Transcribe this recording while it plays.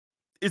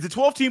Is the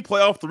 12-team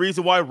playoff the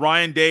reason why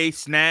Ryan Day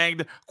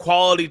snagged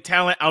quality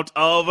talent out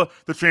of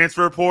the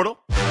transfer portal?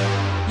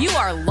 You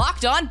are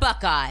Locked On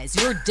Buckeyes,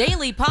 your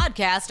daily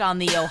podcast on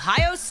the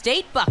Ohio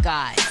State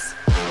Buckeyes.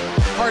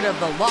 Part of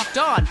the Locked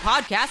On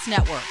Podcast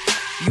Network,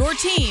 your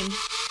team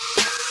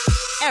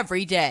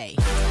every day.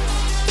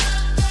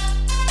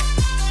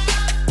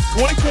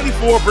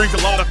 2024 brings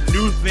a lot of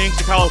new things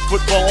to college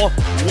football,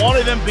 one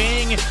of them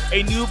being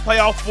a new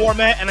playoff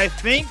format, and I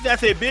think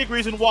that's a big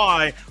reason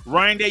why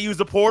Ryan Day used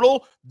the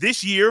portal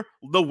this year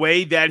the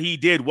way that he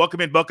did.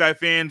 Welcome in, Buckeye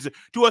fans,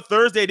 to a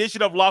Thursday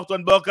edition of Locked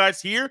On Buckeyes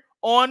here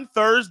on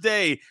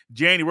Thursday,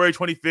 January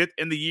 25th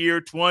in the year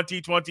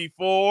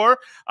 2024.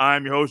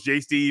 I'm your host,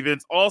 Jay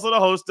Stevens, also the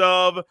host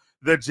of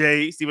the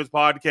Jay Stevens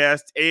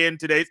Podcast, and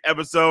today's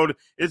episode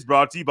is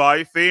brought to you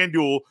by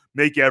FanDuel.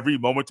 Make every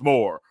moment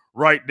more.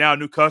 Right now,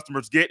 new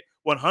customers get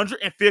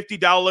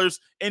 $150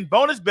 in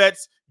bonus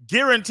bets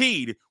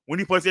guaranteed when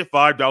you place a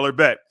 $5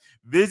 bet.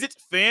 Visit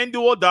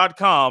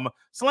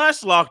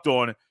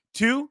FanDuel.com/lockedon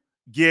to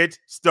get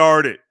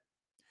started.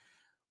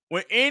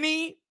 When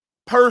any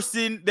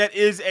person that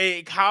is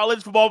a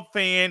college football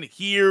fan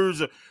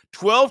hears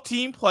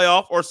 12-team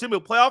playoff or simply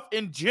playoff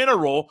in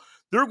general,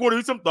 they're going to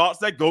be some thoughts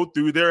that go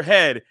through their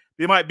head.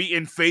 They might be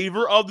in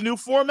favor of the new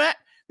format.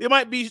 They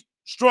might be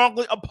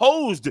strongly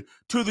opposed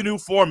to the new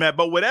format,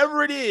 but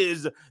whatever it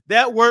is,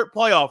 that word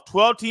playoff,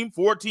 12-team,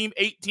 4-team,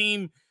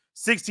 8-team,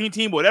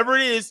 16-team, whatever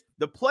it is,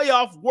 the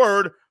playoff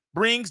word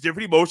brings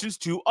different emotions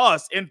to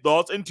us and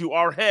thoughts into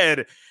our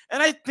head.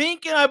 And I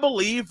think and I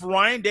believe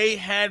Ryan Day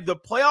had the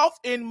playoff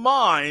in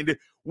mind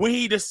when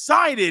he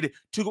decided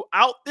to go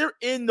out there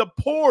in the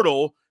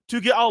portal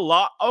to get a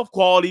lot of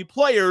quality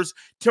players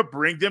to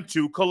bring them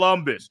to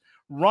Columbus.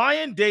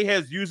 Ryan Day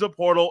has used the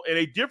portal in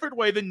a different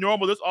way than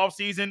normal this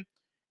offseason,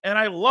 and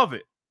I love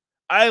it.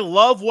 I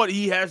love what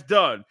he has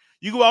done.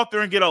 You go out there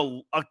and get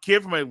a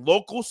kid from a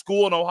local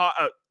school in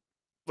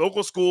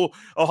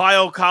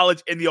Ohio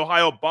College in the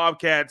Ohio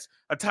Bobcats,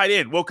 a tight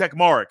end, Will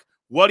Kekmarek.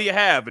 What do you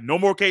have? No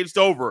more Cade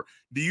Stover.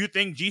 Do you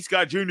think G.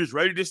 Scott Jr. is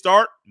ready to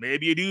start?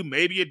 Maybe you do,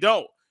 maybe you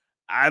don't.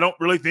 I don't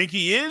really think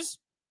he is,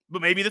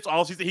 but maybe this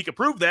offseason he can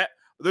prove that.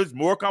 There's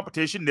more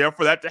competition there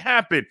for that to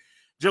happen.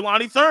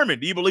 Jelani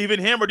Thurman, do you believe in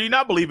him or do you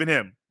not believe in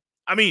him?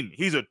 I mean,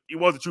 he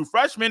was a true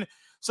freshman,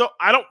 so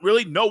I don't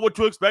really know what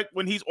to expect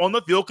when he's on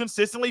the field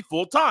consistently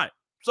full-time.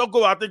 So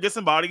go out there, get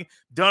somebody,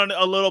 done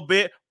a little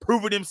bit,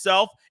 prove it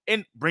himself,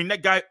 and bring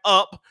that guy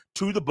up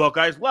to the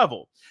Buckeyes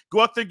level.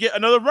 Go out there and get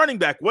another running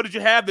back. What did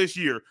you have this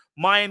year?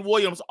 Mayan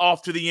Williams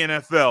off to the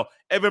NFL.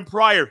 Evan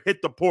Pryor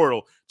hit the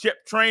portal. Chip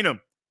Trainum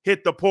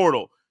hit the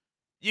portal.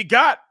 You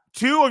got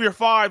two of your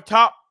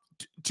top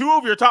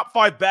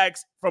five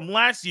backs from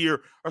last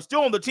year are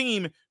still on the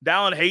team.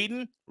 Dallin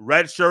Hayden,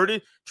 redshirted.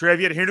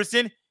 Travion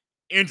Henderson,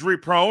 injury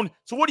prone.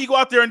 So what do you go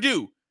out there and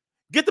do?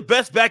 Get the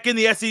best back in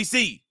the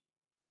SEC.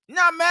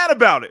 Not mad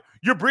about it.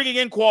 You're bringing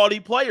in quality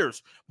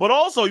players, but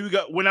also you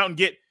got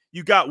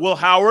Will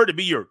Howard to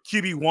be your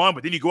QB1,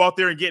 but then you go out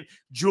there and get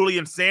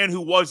Julian Sand,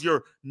 who was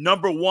your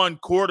number one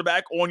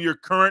quarterback on your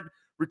current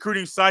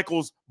recruiting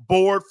cycles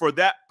board for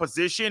that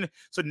position.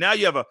 So now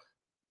you have a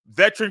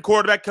veteran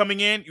quarterback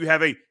coming in. You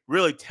have a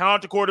really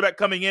talented quarterback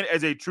coming in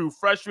as a true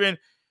freshman.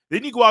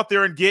 Then you go out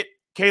there and get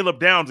Caleb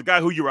Downs, a guy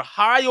who you were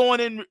high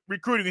on in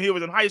recruiting when he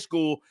was in high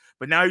school,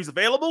 but now he's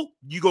available.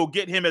 You go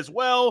get him as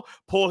well,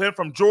 pull him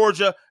from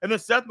Georgia, and then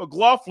Seth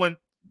McLaughlin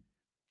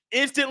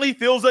instantly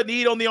fills a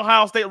need on the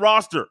Ohio State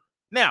roster.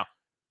 Now,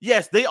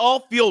 yes, they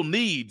all feel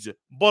needs,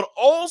 but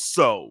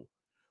also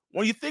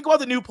when you think about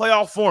the new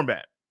playoff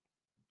format,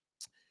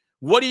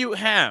 what do you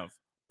have?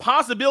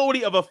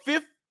 Possibility of a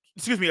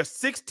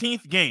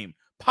 16th game.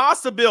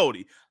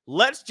 Possibility.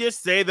 Let's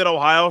just say that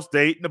Ohio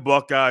State and the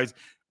Buckeyes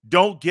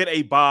don't get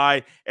a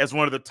bye as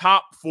one of the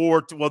top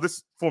four. Well,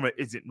 this format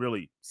isn't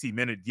really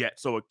cemented yet,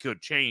 so it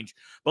could change.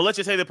 But let's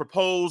just say the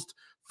proposed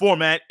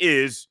format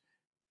is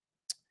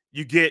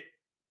you get,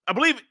 I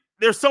believe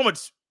there's so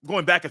much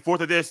going back and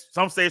forth of this.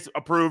 Some say it's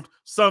approved,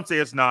 some say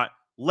it's not.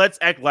 Let's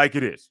act like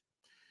it is.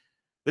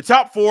 The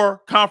top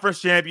four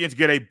conference champions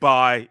get a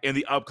bye in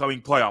the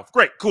upcoming playoff.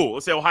 Great, cool.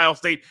 Let's say Ohio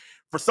State,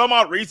 for some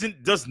odd reason,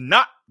 does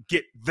not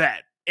get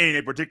that in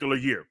a particular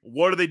year.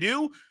 What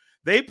do?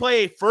 They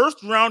play a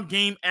first-round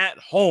game at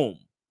home.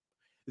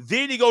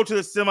 Then you go to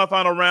the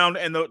semifinal round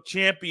and the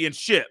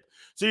championship.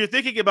 So you're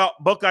thinking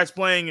about Buckeyes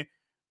playing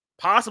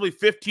possibly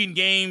 15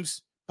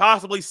 games,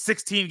 possibly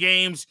 16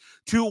 games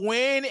to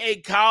win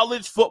a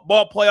college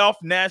football playoff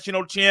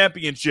national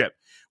championship.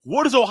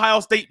 What does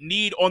Ohio State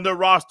need on their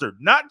roster?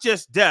 Not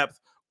just depth,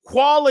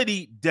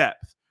 quality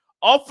depth.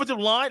 Offensive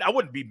line, I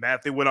wouldn't be mad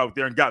if they went out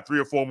there and got 3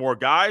 or 4 more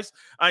guys.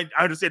 I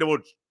understand it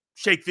would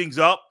shake things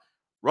up,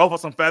 ruffle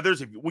some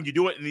feathers when you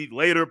do it in the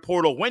later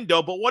portal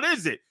window, but what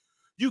is it?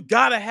 You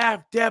got to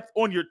have depth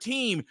on your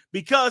team,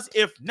 because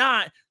if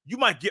not, you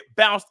might get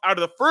bounced out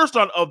of the first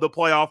round of the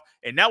playoff,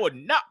 and that would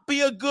not be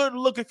a good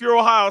look if you're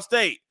Ohio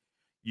State.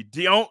 You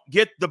don't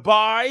get the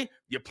bye.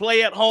 You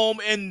play at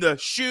home in the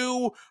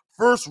shoe,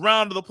 first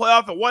round of the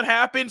playoff, and what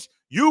happens?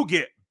 You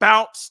get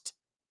bounced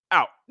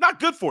out.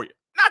 Not good for you.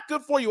 Not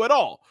good for you at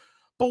all.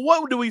 But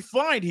what do we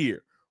find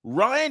here?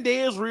 Ryan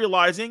Day is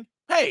realizing,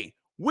 hey,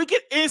 we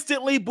can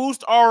instantly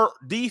boost our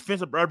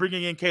defense by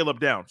bringing in Caleb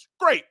Downs.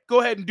 Great.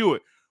 Go ahead and do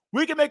it.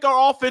 We can make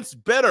our offense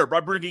better by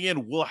bringing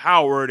in Will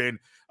Howard and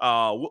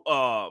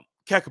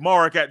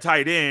Kekmarek at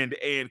tight end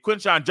and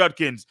Quinshon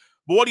Judkins.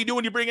 But what do you do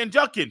when you bring in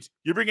Judkins?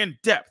 You bring in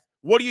depth.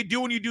 What do you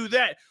do when you do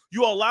that?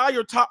 You allow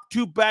your top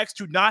two backs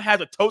to not have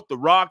to tote the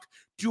rock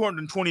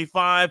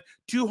 225,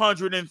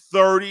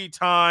 230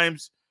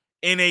 times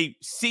in a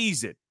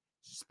season.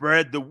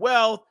 Spread the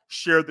wealth,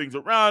 share things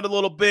around a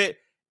little bit,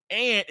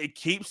 and it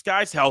keeps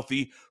guys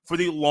healthy for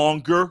the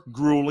longer,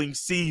 grueling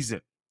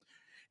season.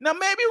 Now,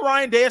 maybe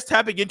Ryan Day is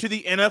tapping into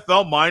the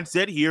NFL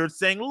mindset here and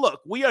saying,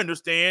 look, we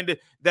understand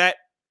that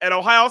at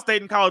Ohio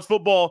State in college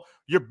football,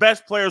 your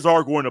best players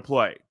are going to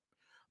play.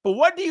 But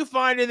what do you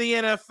find in the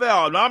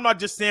NFL? Now, I'm not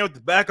just saying with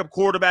the backup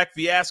quarterback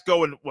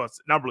fiasco, and well,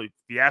 it's not really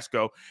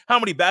fiasco. How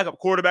many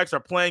backup quarterbacks are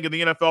playing in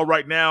the NFL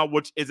right now,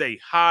 which is a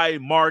high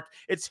mark?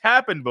 It's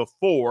happened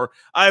before.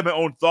 I have my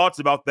own thoughts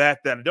about that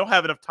I don't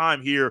have enough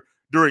time here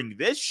during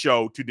this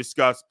show to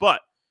discuss,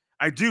 but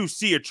I do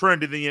see a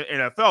trend in the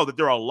NFL that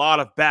there are a lot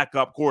of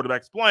backup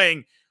quarterbacks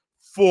playing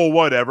for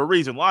whatever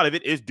reason. A lot of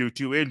it is due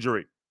to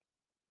injury.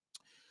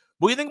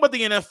 When you think about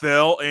the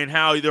NFL and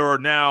how there are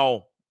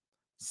now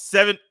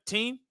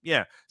 17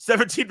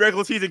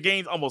 regular season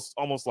games, almost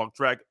lost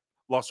track.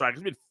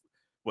 It's been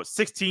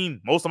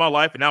 16 most of my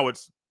life, and now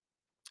it's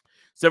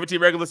 17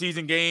 regular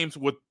season games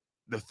with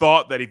the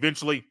thought that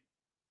eventually,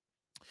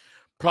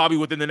 probably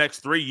within the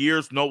next 3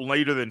 years, no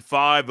later than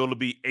 5, it'll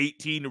be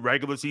 18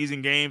 regular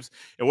season games.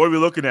 And what are we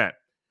looking at?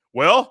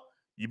 Well,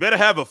 you better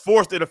have a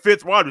fourth and a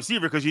fifth wide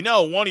receiver because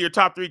one of your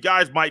top 3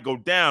 guys might go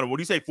down. And when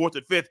you say fourth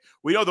and fifth,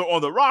 we know they're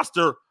on the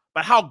roster,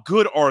 but how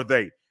good are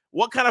they?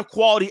 What kind of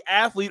quality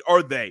athlete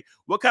are they?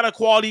 What kind of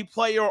quality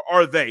player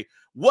are they?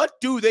 What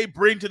do they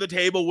bring to the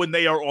table when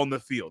they are on the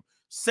field?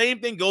 Same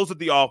thing goes with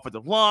the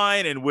offensive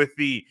line and with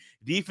the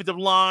defensive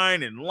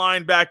line and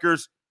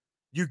linebackers.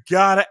 You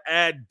got to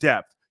add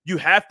depth. You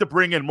have to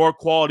bring in more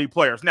quality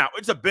players. Now,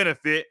 it's a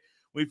benefit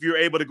if you're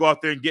able to go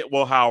out there and get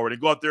Will Howard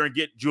and go out there and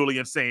get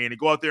Julian Sain and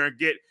go out there and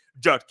get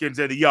Judkins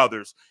and the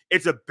others.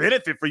 It's a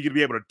benefit for you to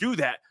be able to do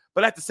that.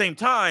 But at the same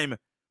time,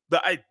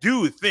 I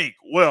do think,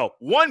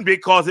 one,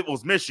 because it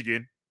was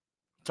Michigan.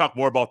 Talk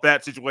more about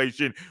that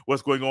situation,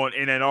 what's going on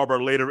in Ann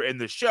Arbor later in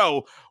the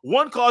show.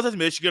 One cause is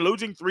Michigan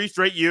losing 3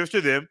 straight years to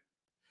them,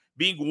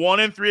 being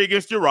 1-3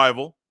 against your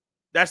rival.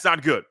 That's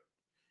not good.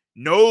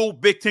 No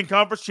Big Ten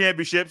Conference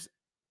championships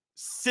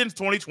since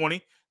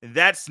 2020.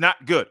 That's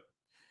not good.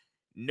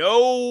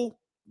 No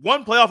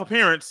one playoff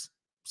appearance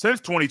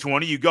since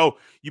 2020. You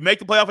make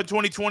the playoff in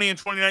 2020 and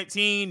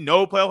 2019,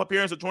 no playoff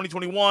appearance in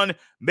 2021,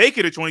 make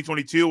it in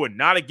 2022, and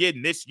not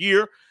again this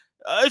year.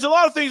 There's a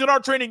lot of things that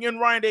aren't trending in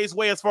Ryan Day's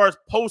way as far as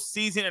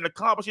postseason and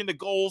accomplishing the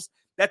goals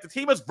that the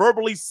team has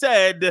verbally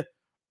said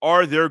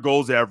are their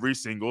goals every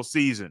single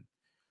season.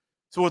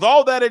 So with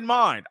all that in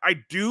mind, I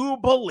do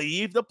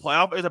believe the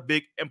playoff is a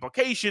big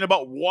implication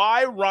about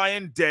why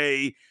Ryan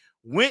Day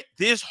went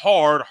this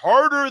hard,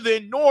 harder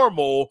than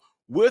normal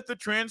with the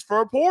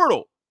transfer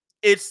portal.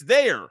 It's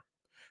there.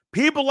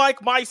 People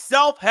like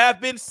myself have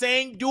been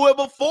saying do it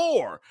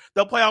before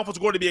the playoff was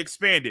going to be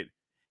expanded.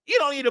 You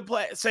don't need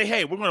to say,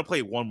 hey, we're going to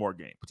play one more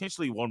game,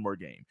 potentially one more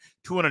game,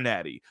 2 and a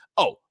natty.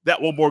 Oh,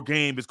 that one more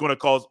game is going to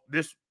cause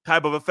this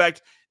type of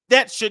effect.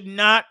 That should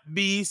not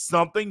be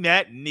something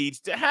that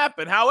needs to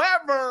happen.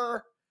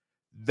 However,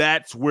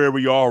 that's where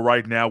we are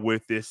right now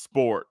with this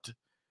sport.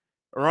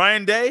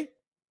 Ryan Day,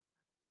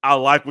 I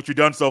like what you've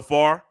done so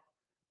far.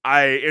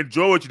 I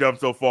enjoy what you've done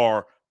so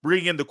far.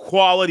 Bring in the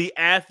quality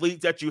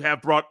athletes that you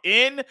have brought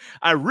in.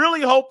 I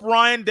really hope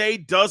Ryan Day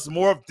does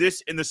more of this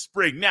in the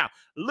spring. Now,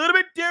 a little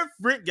bit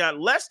different. Got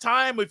less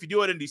time if you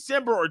do it in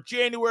December or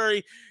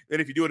January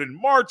than if you do it in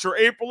March or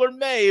April or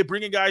May.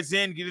 Bringing guys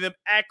in, getting them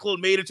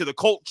acclimated to the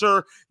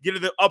culture,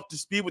 getting them up to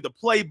speed with the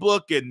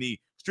playbook and the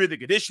strength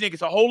and conditioning.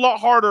 It's a whole lot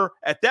harder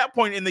at that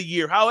point in the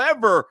year.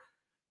 However,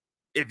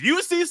 if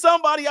you see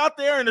somebody out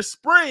there in the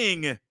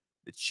spring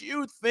that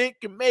you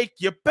think can make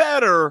you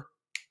better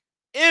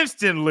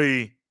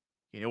instantly,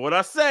 you know what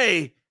I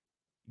say?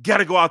 Got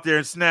to go out there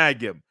and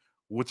snag him,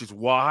 which is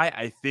why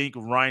I think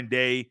Ryan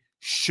Day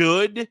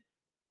should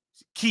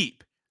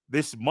keep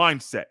this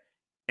mindset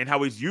and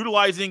how he's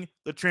utilizing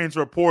the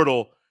transfer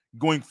portal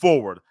going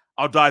forward.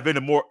 I'll dive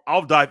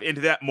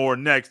into that more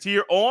next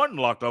here on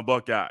Locked On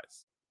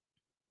Buckeyes.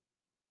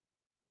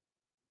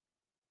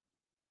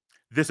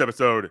 This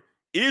episode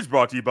is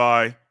brought to you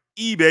by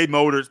eBay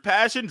Motors.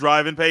 Passion,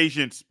 drive, and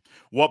patience.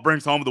 What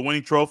brings home the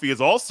winning trophy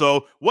is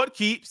also what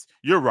keeps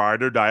your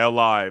ride or die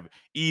alive.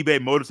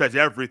 eBay Motors has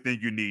everything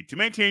you need to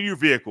maintain your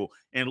vehicle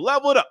and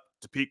level it up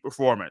to peak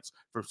performance.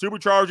 From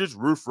superchargers,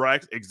 roof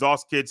racks,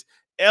 exhaust kits,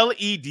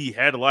 LED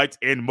headlights,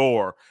 and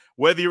more.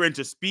 Whether you're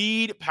into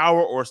speed,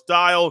 power, or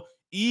style,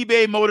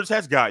 eBay Motors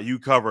has got you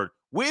covered.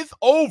 With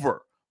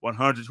over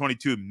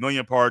 122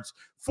 million parts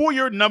for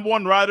your number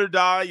one ride or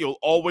die, you'll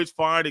always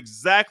find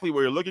exactly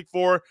what you're looking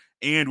for.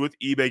 And with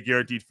eBay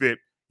Guaranteed Fit,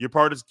 your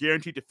part is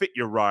guaranteed to fit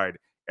your ride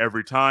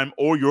every time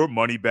or your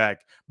money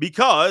back.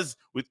 Because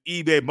with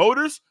eBay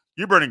Motors,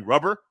 you're burning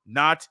rubber,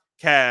 not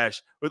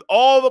cash. With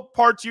all the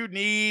parts you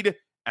need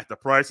at the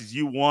prices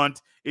you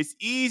want, it's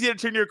easy to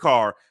turn your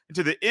car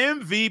into the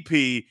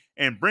MVP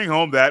and bring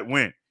home that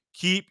win.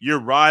 Keep your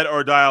ride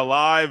or die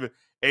alive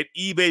at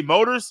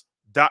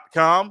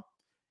ebaymotors.com.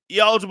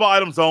 Eligible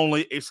items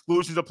only.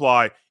 Exclusions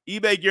apply.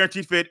 eBay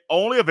guaranteed fit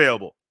only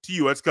available to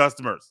U.S.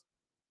 customers.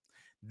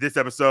 This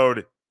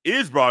episode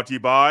is brought to you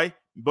by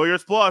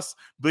Billiards Plus.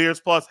 Billiards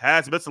Plus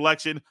has the best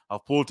selection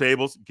of pool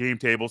tables, game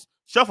tables,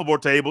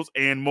 shuffleboard tables,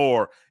 and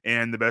more.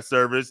 And the best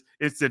service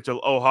in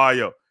Central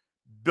Ohio.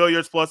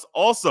 Billiards Plus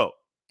also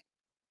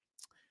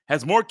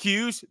has more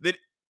cues than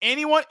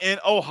anyone in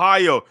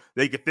Ohio.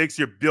 They can fix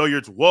your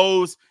billiards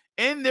woes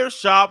in their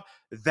shop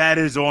that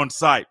is on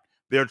site.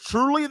 They're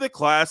truly the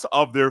class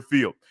of their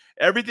field.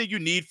 Everything you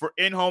need for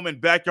in-home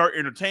and backyard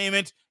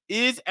entertainment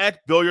is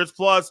at Billiards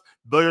Plus.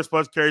 Billiards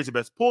Plus carries the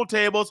best pool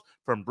tables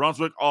from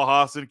Brunswick,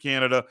 Alhassan,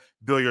 Canada,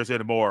 billiards,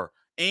 and more.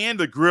 And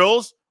the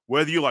grills,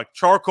 whether you like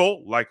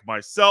charcoal, like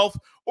myself,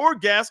 or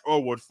gas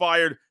or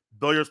wood-fired,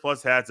 Billiards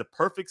Plus has the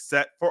perfect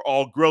set for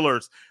all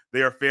grillers.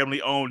 They are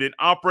family-owned and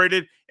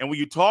operated, and when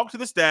you talk to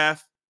the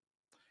staff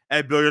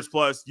at Billiards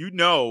Plus, you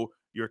know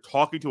you're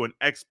talking to an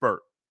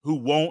expert who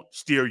won't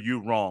steer you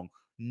wrong.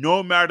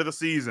 No matter the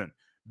season,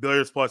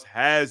 Billiards Plus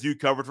has you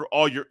covered for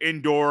all your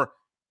indoor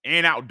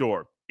and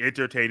outdoor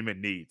entertainment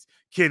needs.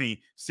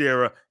 Kenny,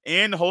 Sarah,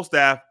 and the whole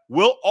staff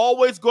will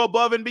always go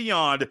above and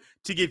beyond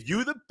to give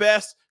you the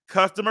best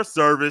customer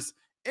service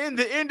in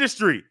the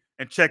industry.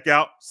 And check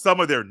out some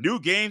of their new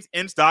games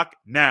in stock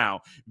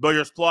now.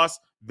 Billiards Plus,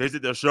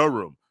 visit their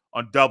showroom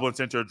on Dublin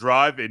Center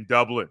Drive in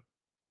Dublin.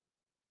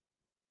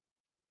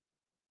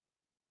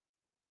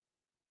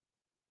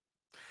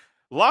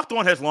 Locked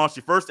On has launched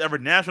the first ever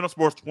national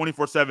sports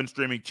 24/7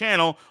 streaming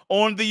channel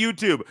on the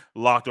YouTube.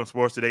 Locked On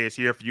Sports Today is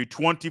here for you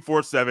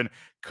 24/7,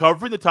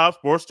 covering the top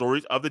sports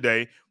stories of the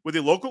day with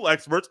the local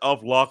experts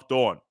of Locked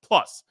On.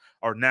 Plus,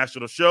 our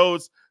national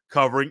shows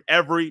covering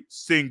every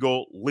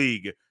single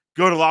league.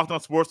 Go to Locked On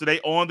Sports Today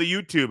on the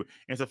YouTube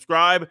and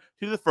subscribe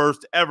to the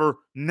first ever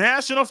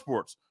national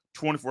sports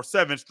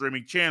 24/7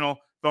 streaming channel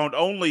found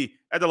only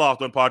at the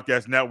Locked On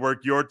Podcast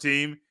Network, your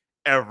team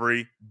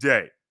every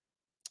day.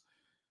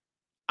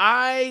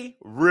 I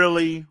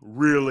really,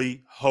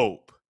 really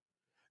hope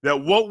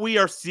that what we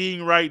are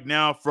seeing right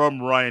now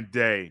from Ryan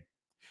Day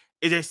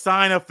is a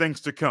sign of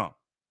things to come.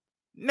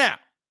 Now,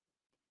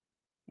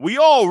 we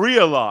all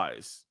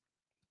realize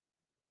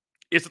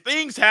if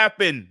things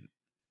happen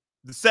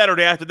the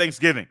Saturday after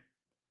Thanksgiving,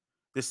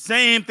 the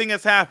same thing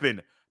has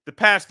happened the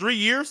past 3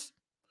 years,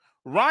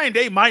 Ryan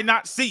Day might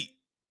not see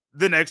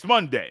the next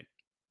Monday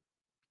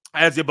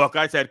as the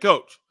Buckeyes head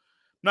coach.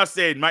 I'm not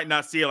saying might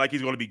not see it like he's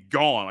going to be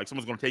gone, like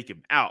someone's going to take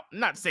him out. I'm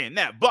not saying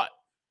that, but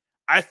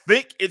I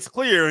think it's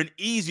clear and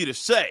easy to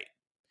say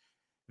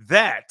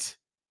that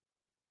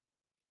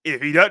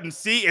if he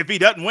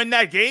doesn't win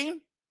that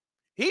game,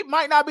 he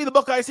might not be the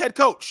Buckeyes head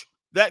coach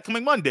that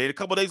coming Monday, a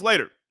couple days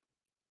later.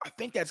 I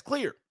think that's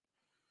clear.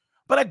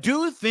 But I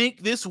do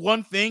think this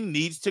one thing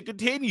needs to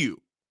continue.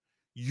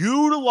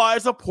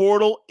 Utilize a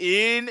portal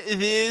in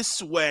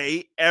this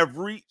way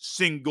every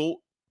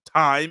single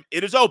time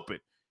it is open.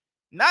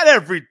 Not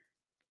every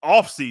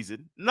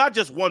offseason, not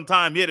just one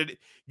time, get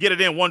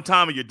it in one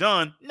time and you're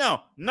done.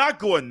 No, not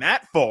going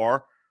that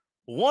far.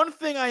 One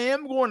thing I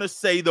am going to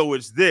say, though,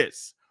 is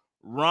this.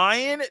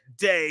 Ryan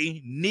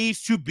Day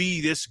needs to be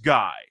this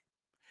guy.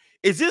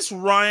 Is this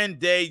Ryan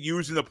Day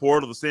using the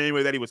portal the same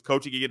way that he was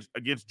coaching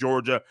against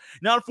Georgia?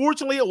 Now,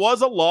 unfortunately, it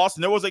was a loss,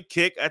 and there was a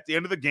kick at the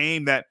end of the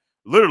game that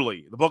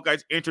literally the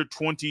Buckeyes entered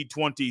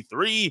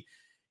 2023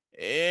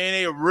 in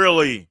a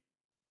really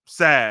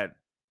sad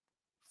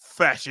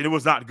fashion. It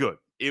was not good.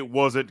 It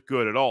wasn't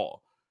good at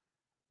all.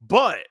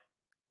 But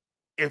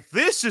if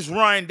this is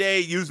Ryan Day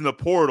using the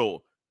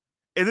portal,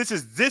 and this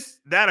is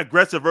that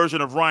aggressive version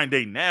of Ryan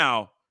Day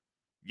now,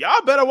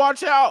 y'all better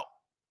watch out.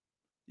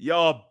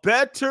 Y'all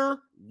better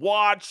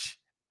watch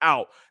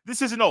out.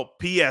 This isn't no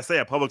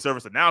PSA, a public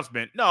service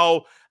announcement.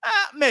 No,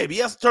 maybe.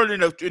 Let's turn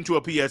it into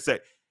a PSA.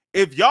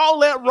 If y'all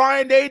let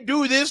Ryan Day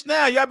do this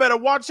now, y'all better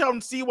watch out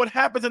and see what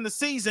happens in the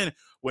season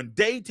when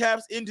Day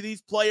taps into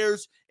these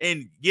players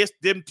and gets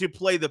them to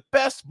play the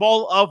best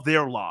ball of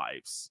their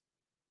lives.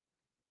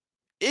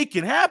 It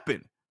can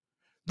happen.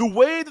 The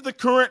way that the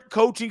current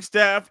coaching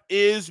staff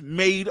is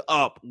made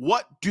up,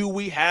 what do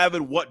we have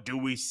and what do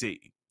we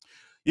see?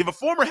 You have a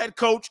former head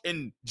coach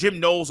in Jim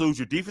Knowles, who's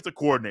your defensive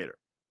coordinator.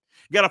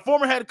 You got a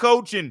former head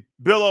coach in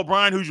Bill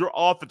O'Brien, who's your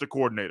offensive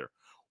coordinator.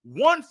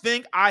 One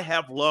thing I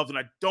have loved, and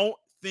I don't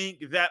think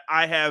that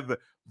I have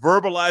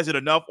verbalized it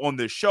enough on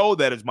this show,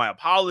 that is my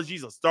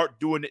apologies. I'll start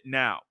doing it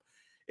now.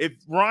 If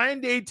Ryan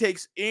Day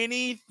takes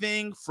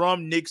anything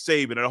from Nick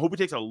Saban, and I hope he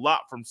takes a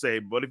lot from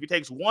Saban, but if he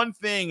takes one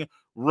thing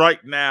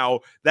right now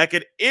that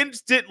could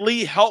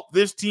instantly help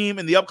this team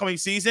in the upcoming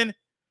season,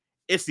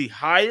 it's the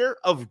hire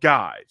of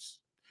guys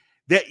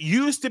that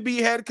used to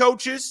be head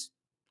coaches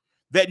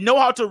that know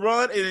how to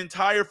run an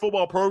entire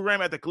football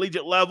program at the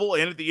collegiate level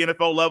and at the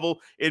NFL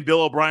level, in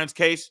Bill O'Brien's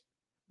case,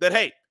 that,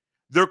 hey,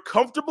 they're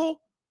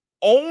comfortable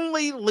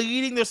only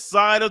leading the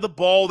side of the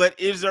ball that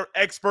is their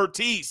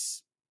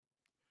expertise.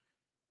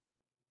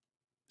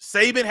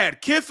 Saban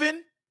had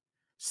Kiffin.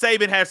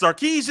 Saban had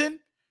Sarkisian.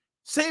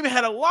 Saban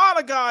had a lot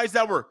of guys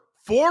that were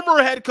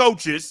former head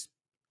coaches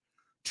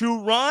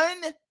to run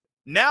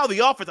now the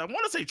offense. I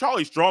want to say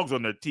Charlie Strong's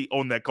on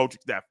that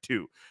coaching staff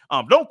too.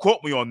 Don't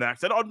quote me on that,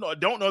 because I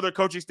don't know their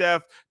coaching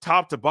staff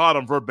top to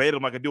bottom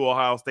verbatim like I do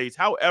Ohio State's.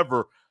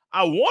 However,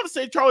 I want to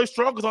say Charlie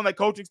Strong is on that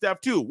coaching staff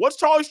too. What's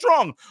Charlie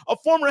Strong? A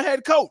former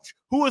head coach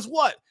who is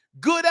what?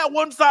 Good at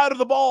one side of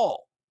the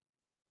ball.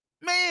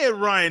 Man,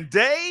 Ryan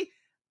Day,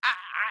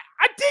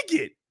 I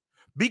dig it.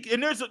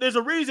 And there's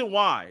a reason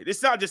why.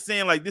 It's not just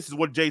saying like this is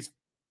what Jay's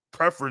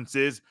preference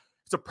is.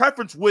 It's a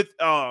preference with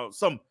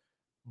some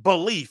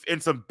belief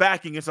and some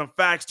backing and some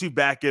facts to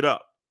back it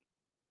up.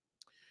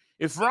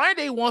 If Ryan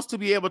Day wants to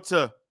be able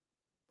to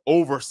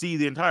oversee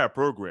the entire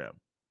program,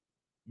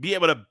 be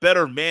able to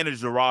better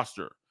manage the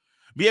roster,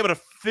 be able to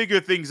figure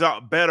things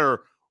out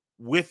better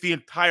with the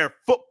entire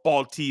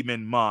football team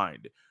in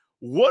mind,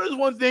 what is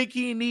one thing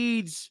he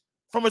needs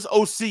from his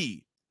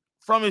OC,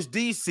 from his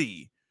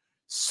DC?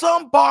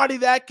 Somebody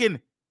that can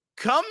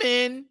come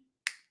in,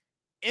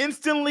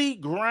 instantly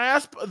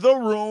grasp the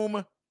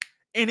room,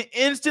 and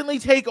instantly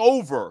take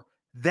over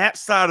that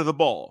side of the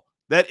ball.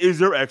 That is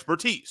their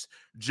expertise.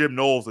 Jim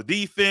Knowles, the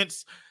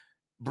defense,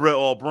 Brett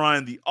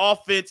O'Brien, the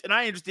offense. And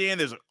I understand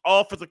there's an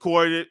offensive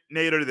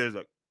coordinator, there's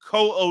a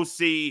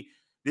co-OC.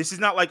 This is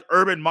not like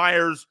Urban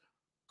Meyer's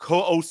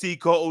co-OC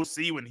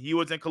when he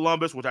was in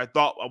Columbus, which I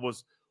thought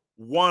was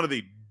one of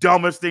the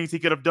dumbest things he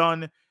could have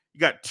done. You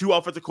got two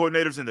offensive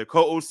coordinators and their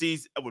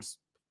co-OCs. It was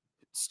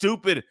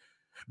stupid.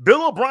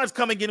 Bill O'Brien's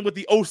coming in with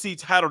the OC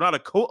title, not a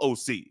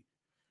co-OC.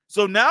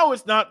 So now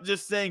it's not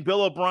just saying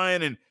Bill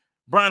O'Brien and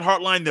Brian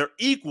Hartline, they're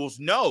equals.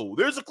 No,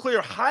 there's a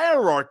clear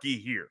hierarchy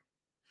here.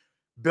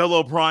 Bill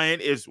O'Brien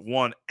is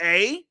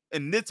 1A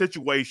in this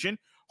situation.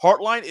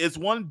 Hartline is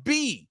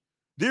 1B.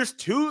 There's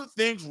two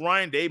things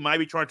Ryan Day might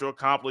be trying to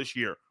accomplish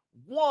here.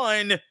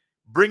 One,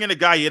 bringing a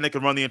guy in that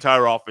can run the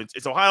entire offense.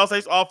 It's Ohio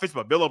State's offense,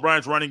 but Bill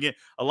O'Brien's running it,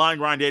 allowing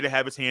Ryan Day to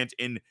have his hands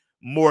in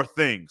more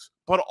things.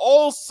 But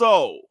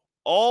also,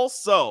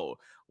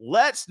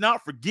 let's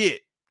not forget,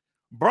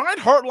 Brian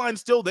Hartline's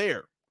still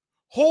there,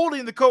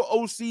 holding the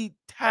co-OC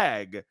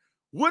tag,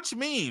 which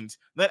means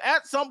that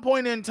at some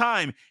point in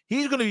time,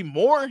 he's going to be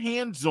more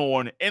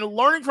hands-on and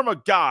learning from a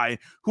guy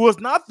who is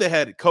not the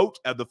head coach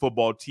of the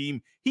football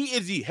team. He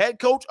is the head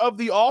coach of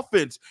the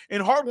offense,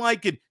 and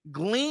Hartline can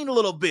glean a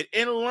little bit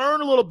and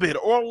learn a little bit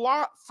or a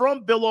lot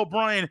from Bill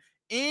O'Brien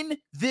in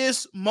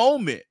this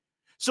moment.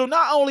 So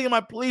not only am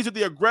I pleased with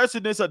the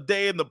aggressiveness of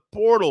Day in the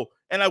portal,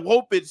 and I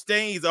hope it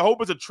stays, I hope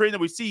it's a trend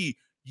that we see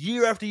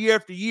year after year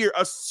after year,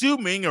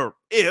 assuming or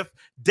if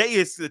Day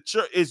is the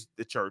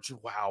church.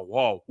 Wow,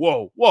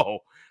 whoa.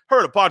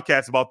 Heard a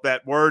podcast about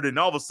that word, and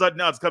all of a sudden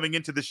now it's coming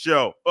into the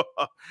show.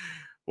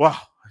 Wow,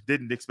 I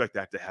didn't expect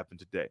that to happen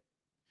today.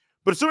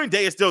 But assuming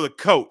Day is still the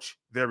coach,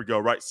 there we go,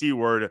 right, C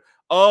word,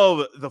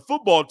 of the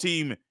football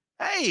team,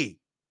 hey,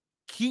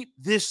 keep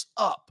this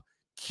up.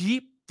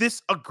 Keep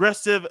this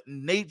aggressive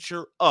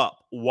nature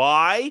up.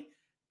 Why?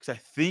 Because I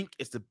think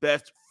it's the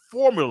best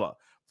formula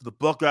for the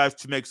Buckeyes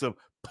to make some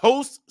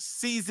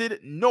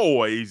postseason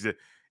noise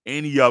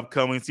in the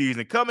upcoming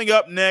season. Coming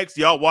up next,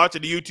 y'all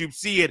watching the YouTube,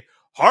 see it.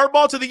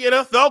 Hardball to the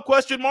NFL,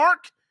 question mark?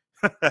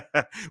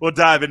 We'll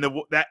dive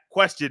into that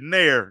question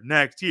there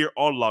next here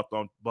on Locked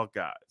On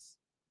Buckeyes.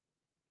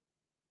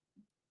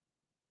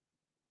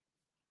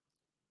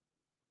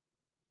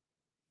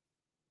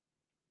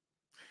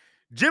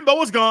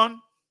 Jimbo is gone.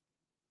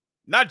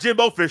 Not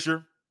Jimbo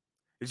Fisher.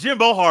 It's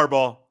Jimbo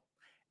Harbaugh.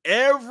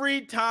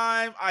 Every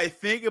time I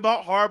think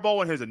about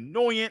Harbaugh and his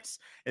annoyance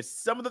and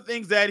some of the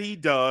things that he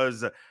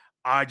does,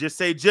 I just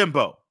say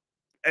Jimbo.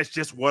 It's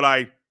just what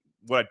I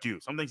do.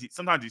 Sometimes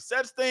he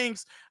says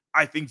things,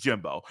 I think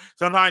Jimbo.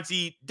 Sometimes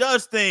he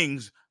does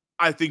things,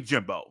 I think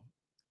Jimbo.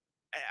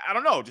 I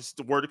don't know, just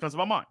the word that comes to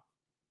my mind.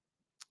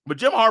 But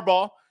Jim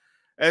Harbaugh,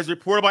 as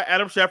reported by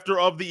Adam Schefter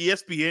of the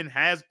ESPN,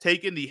 has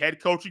taken the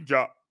head coaching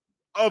job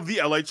of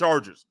the LA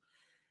Chargers.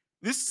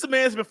 This is a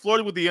man who's been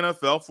flirting with the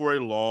NFL for a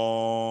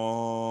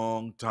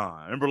long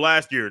time. Remember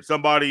last year,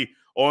 somebody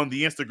on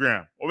the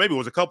Instagram, or maybe it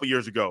was a couple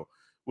years ago,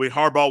 when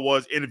Harbaugh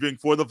was interviewing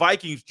for the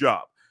Vikings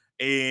job.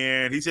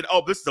 And he said,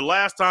 oh, this is the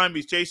last time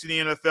he's chasing the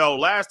NFL.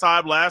 Last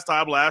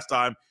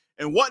time.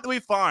 And what do we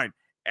find?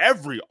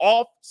 Every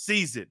off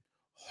season,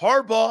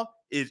 Harbaugh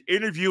is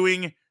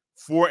interviewing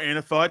for an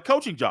NFL head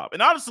coaching job.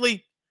 And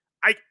honestly,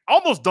 I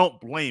almost don't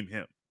blame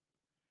him.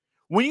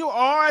 When you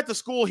are at the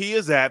school he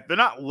is at, they're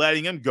not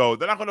letting him go.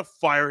 They're not going to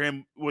fire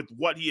him with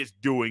what he is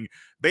doing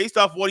based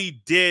off what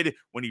he did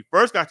when he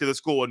first got to the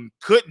school and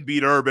couldn't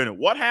beat Urban. And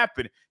what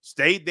happened?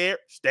 Stayed there.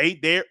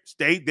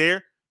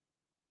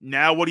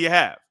 Now what do you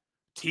have?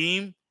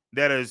 Team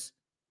that has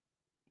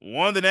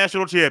won the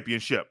national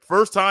championship.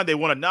 First time they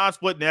won a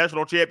non-split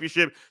national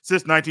championship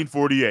since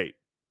 1948.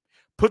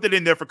 put that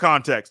in there for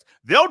context.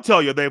 They'll tell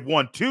you they've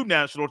won 2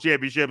 national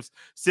championships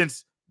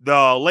since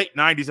the late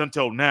 90s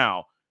until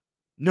now.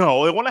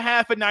 No, they won a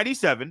half in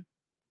 97.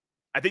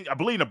 I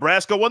believe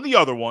Nebraska won the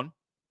other one,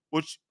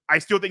 which I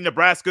still think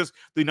Nebraska's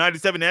the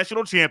 97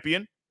 national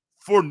champion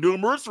for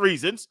numerous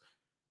reasons.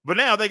 But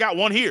now they got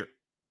one here.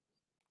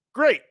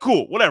 Great,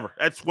 cool, whatever.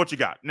 That's what you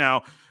got.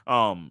 Now,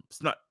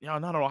 it's not,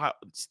 not Ohio,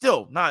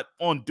 still not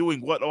on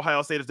doing what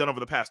Ohio State has done over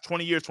the past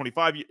 20 years,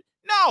 25 years.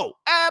 No,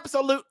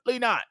 absolutely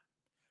not.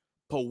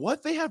 But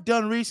what they have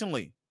done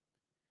recently,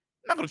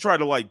 I'm not going to try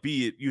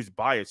to use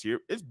bias here.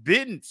 It's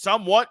been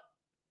somewhat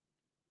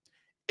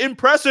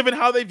impressive in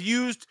how they've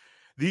used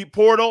the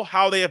portal,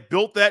 how they have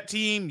built that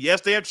team.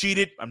 Yes, they have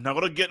cheated. I'm not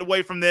going to get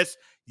away from this.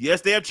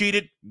 Yes, they have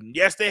cheated.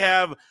 Yes, they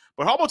have.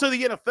 But Harbaugh to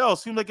the NFL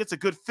seems like it's a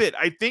good fit.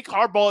 I think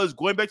Harbaugh is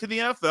going back to the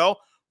NFL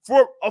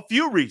for a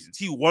few reasons.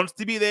 He wants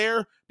to be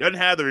there, doesn't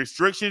have the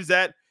restrictions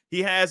that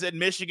he has at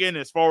Michigan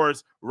as far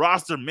as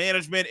roster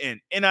management and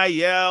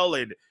NIL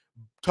and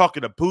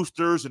talking to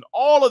boosters and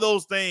all of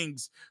those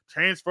things,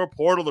 transfer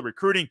portal, the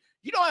recruiting.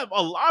 You don't have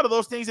a lot of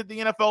those things at the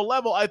NFL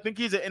level. I think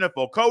he's an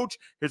NFL coach.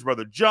 His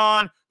brother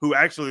John, who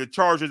actually the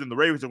Chargers and the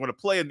Ravens are going to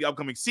play in the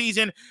upcoming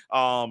season.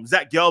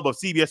 Zach Gelb of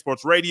CBS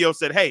Sports Radio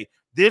said, hey,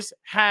 this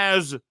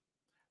has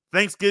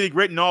Thanksgiving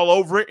written all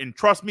over it. And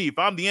trust me, if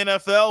I'm the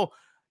NFL,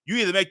 you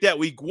either make that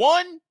week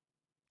 1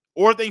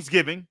 or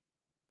Thanksgiving,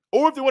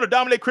 or if you want to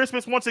dominate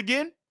Christmas once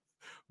again,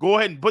 go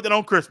ahead and put that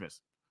on Christmas.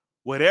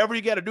 Whatever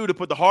you got to do to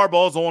put the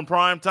Harbaughs on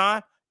prime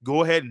time,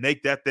 go ahead and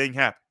make that thing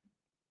happen.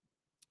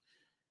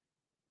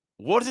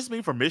 What does this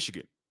mean for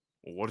Michigan?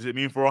 What does it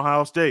mean for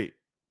Ohio State?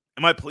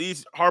 Am I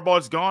pleased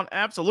Harbaugh's gone?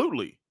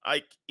 Absolutely.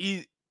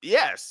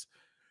 Yes.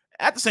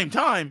 At the same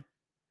time,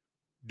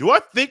 do I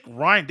think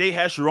Ryan Day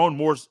has Sharon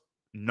Moore's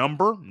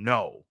number?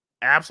 No,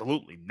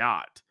 absolutely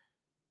not.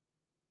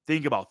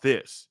 Think about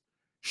this.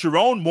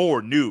 Sharon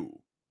Moore knew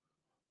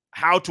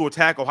how to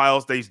attack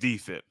Ohio State's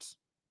defense.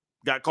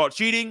 Got caught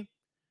cheating.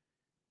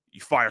 You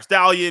fire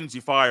Stallions,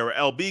 you fire an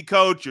LB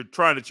coach, you're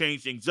trying to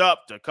change things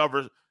up to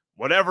cover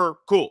whatever,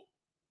 cool.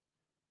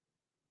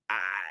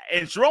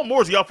 And Sharon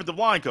Moore's the offensive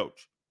line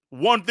coach.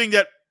 One thing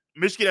that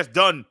Michigan has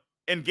done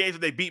in games that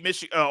they beat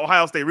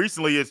Ohio State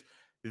recently is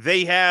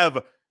they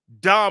have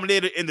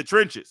dominated in the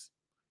trenches.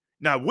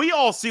 Now, we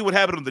all see what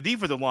happened on the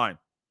defensive line.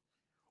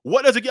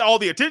 What doesn't get all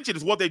the attention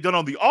is what they've done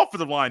on the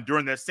offensive line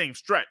during that same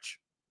stretch.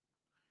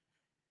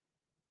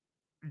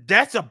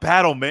 That's a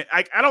battle, man.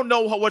 I don't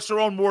know what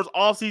Sharon Moore's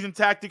offseason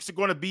tactics are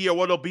going to be or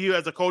what he'll be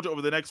as a coach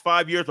over the next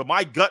 5 years, but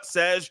my gut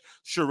says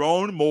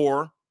Sharon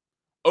Moore,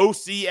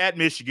 OC at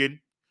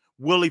Michigan,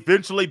 will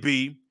eventually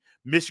be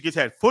Michigan's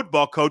head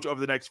football coach over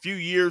the next few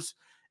years,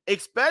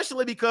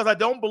 especially because I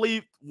don't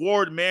believe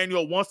Ward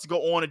Manuel wants to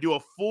go on and do a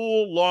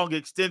full, long,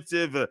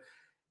 extensive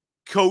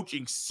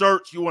coaching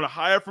search. You want to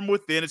hire from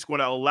within. It's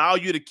going to allow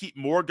you to keep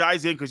more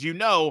guys in because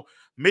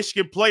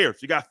Michigan players,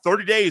 you got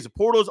 30 days. The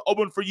portal is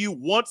open for you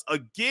once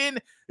again.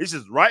 This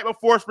is right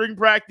before spring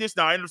practice.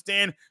 Now, I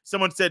understand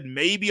someone said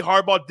maybe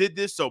Harbaugh did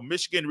this, so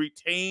Michigan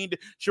retained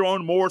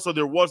Sharon Moore, so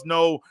there was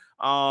no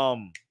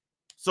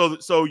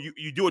so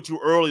you do it too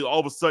early. All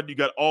of a sudden, you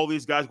got all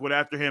these guys going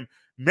after him.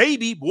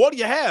 Maybe, but what do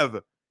you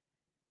have?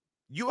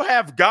 You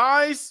have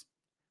guys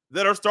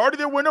that are starting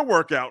their winter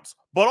workouts,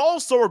 but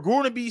also are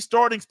going to be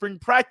starting spring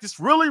practice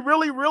really,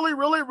 really, really,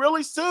 really,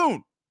 really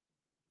soon.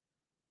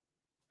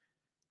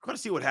 I'm going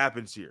to see what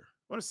happens here.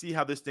 I want to see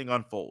how this thing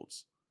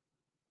unfolds.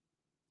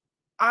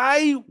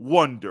 I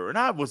wonder, and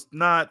I was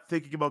not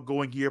thinking about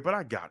going here, but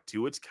I got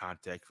to. It's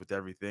context with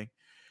everything.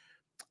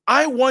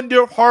 I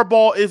wonder if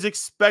Harbaugh is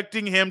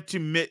expecting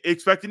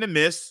to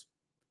miss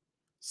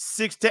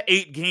 6 to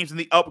 8 games in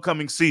the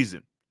upcoming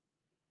season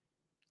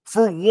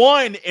for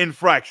one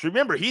infraction.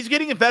 Remember, he's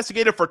getting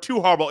investigated for 2.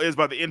 Harbaugh is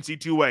by the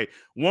NC2A.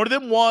 One of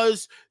them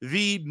was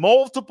the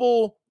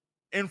multiple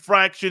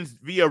infractions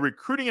via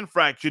recruiting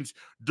infractions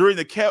during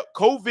the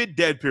COVID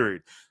dead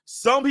period.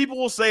 Some people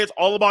will say it's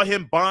all about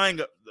him buying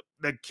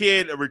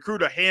a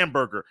recruit a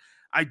hamburger.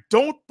 I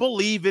don't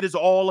believe it is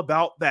all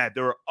about that.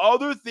 There are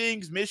other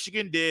things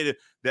Michigan did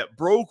that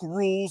broke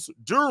rules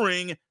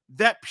during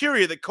that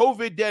period, the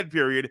COVID dead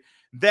period,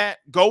 that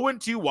go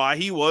into why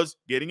he was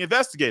getting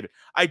investigated.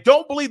 I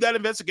don't believe that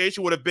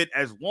investigation would have been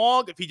as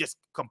long if he just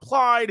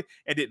complied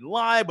and didn't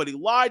lie, but he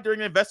lied during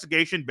an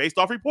investigation based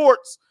off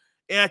reports.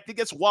 And I think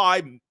that's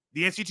why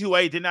the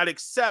NC2A did not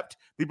accept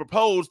the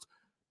proposed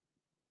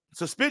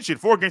suspension,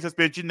 4-game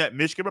suspension that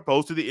Michigan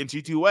proposed to the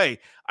NC2A.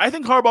 I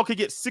think Harbaugh could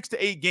get 6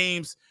 to 8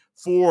 games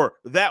for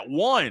that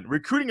one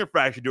recruiting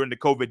infraction during the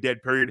COVID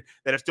dead period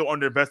that is still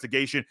under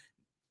investigation,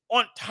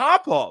 on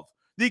top of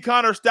the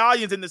Connor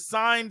Stallions and the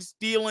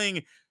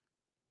sign-stealing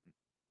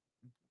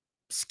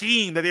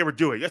scheme that they were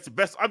doing. That's the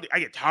best. I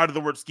get tired of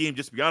the word scheme,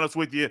 just to be honest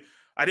with you.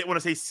 I didn't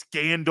want to say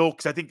scandal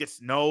because I think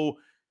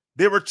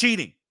they were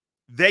cheating.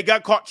 They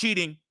got caught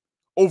cheating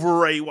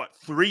over a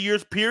 3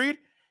 years period.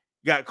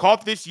 Got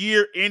caught this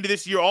year, into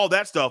this year, all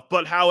that stuff.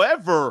 But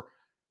however,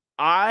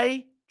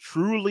 I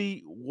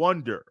truly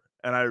wonder,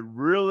 and I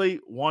really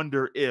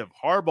wonder if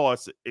Harbaugh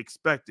is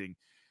expecting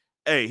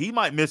hey, he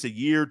might miss a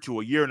year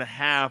to a year and a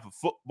half of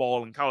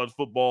football and college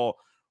football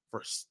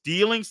for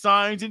stealing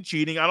signs and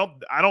cheating. I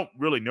don't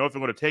really know if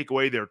they're going to take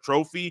away their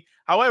trophy.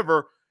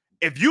 However,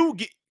 if you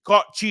get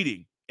caught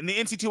cheating and the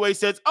NCAA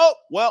says, "Oh,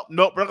 well,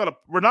 no,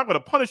 we're not gonna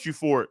punish you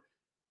for it."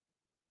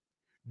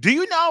 Do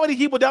you know how many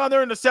people down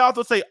there in the South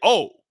will say,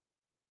 "Oh,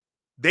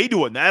 they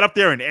doing that up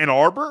there in Ann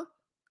Arbor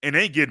and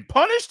ain't getting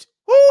punished"?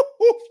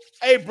 Woo-hoo.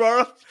 Hey,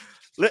 bro.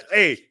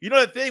 Hey, you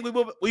know the thing?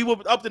 We were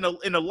up in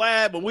the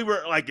lab when we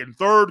were like in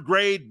 3rd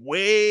grade,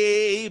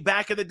 way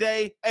back in the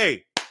day.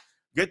 Hey,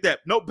 get that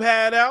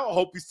notepad out.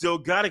 Hope you still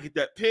got to get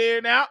that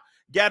pen out.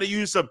 Got to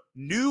use some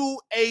new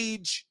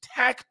age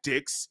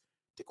tactics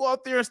to go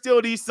out there and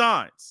steal these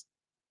signs.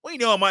 We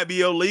know it might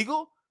be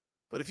illegal,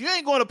 but if you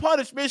ain't going to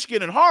punish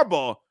Michigan and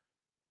Harbaugh,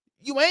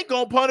 you ain't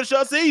going to punish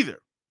us either.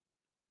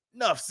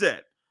 Enough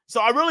said.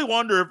 So I really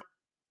wonder if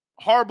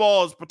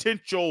Harbaugh's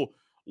potential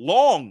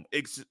long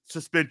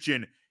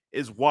suspension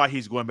is why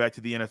he's going back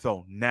to the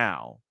NFL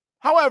now.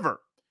 However,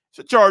 it's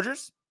the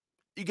Chargers.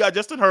 You got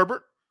Justin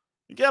Herbert.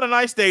 You got a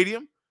nice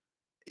stadium.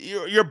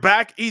 You're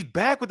back. He's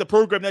back with the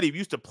program that he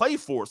used to play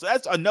for. So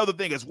that's another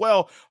thing as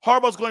well.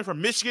 Harbaugh's going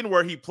from Michigan,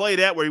 where he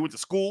played at, where he went to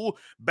school,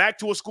 back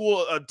to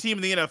a team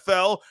in the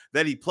NFL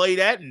that he played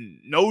at and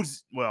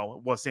knows, well,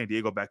 it was San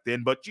Diego back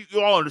then, but you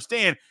all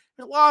understand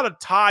there's a lot of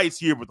ties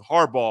here with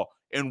Harbaugh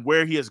and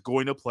where he is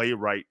going to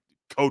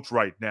coach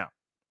right now.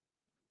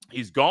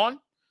 He's gone.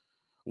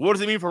 What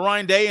does it mean for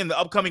Ryan Day in the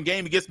upcoming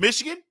game against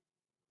Michigan?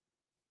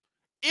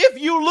 If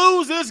you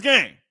lose this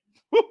game,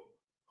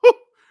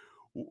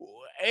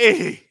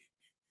 hey,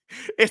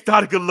 it's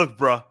not a good look,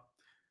 bro.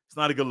 It's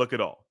not a good look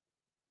at all.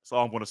 That's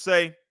all I'm going to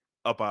say.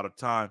 Up out of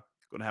time.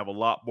 Going to have a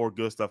lot more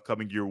good stuff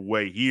coming your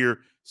way here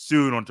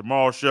soon on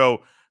tomorrow's show.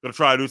 Going to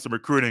try to do some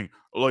recruiting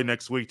early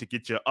next week to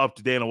get you up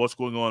to date on what's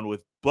going on with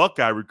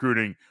Buckeye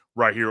recruiting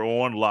right here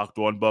on Locked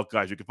On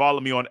Buckeyes. You can follow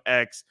me on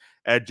X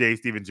at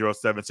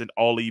jstevens07. Send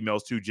all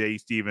emails to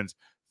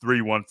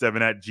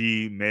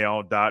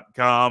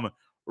jstevens317@gmail.com.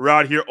 We're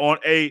out here on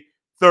a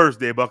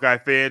Thursday, Buckeye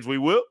fans. We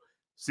will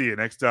see you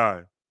next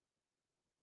time.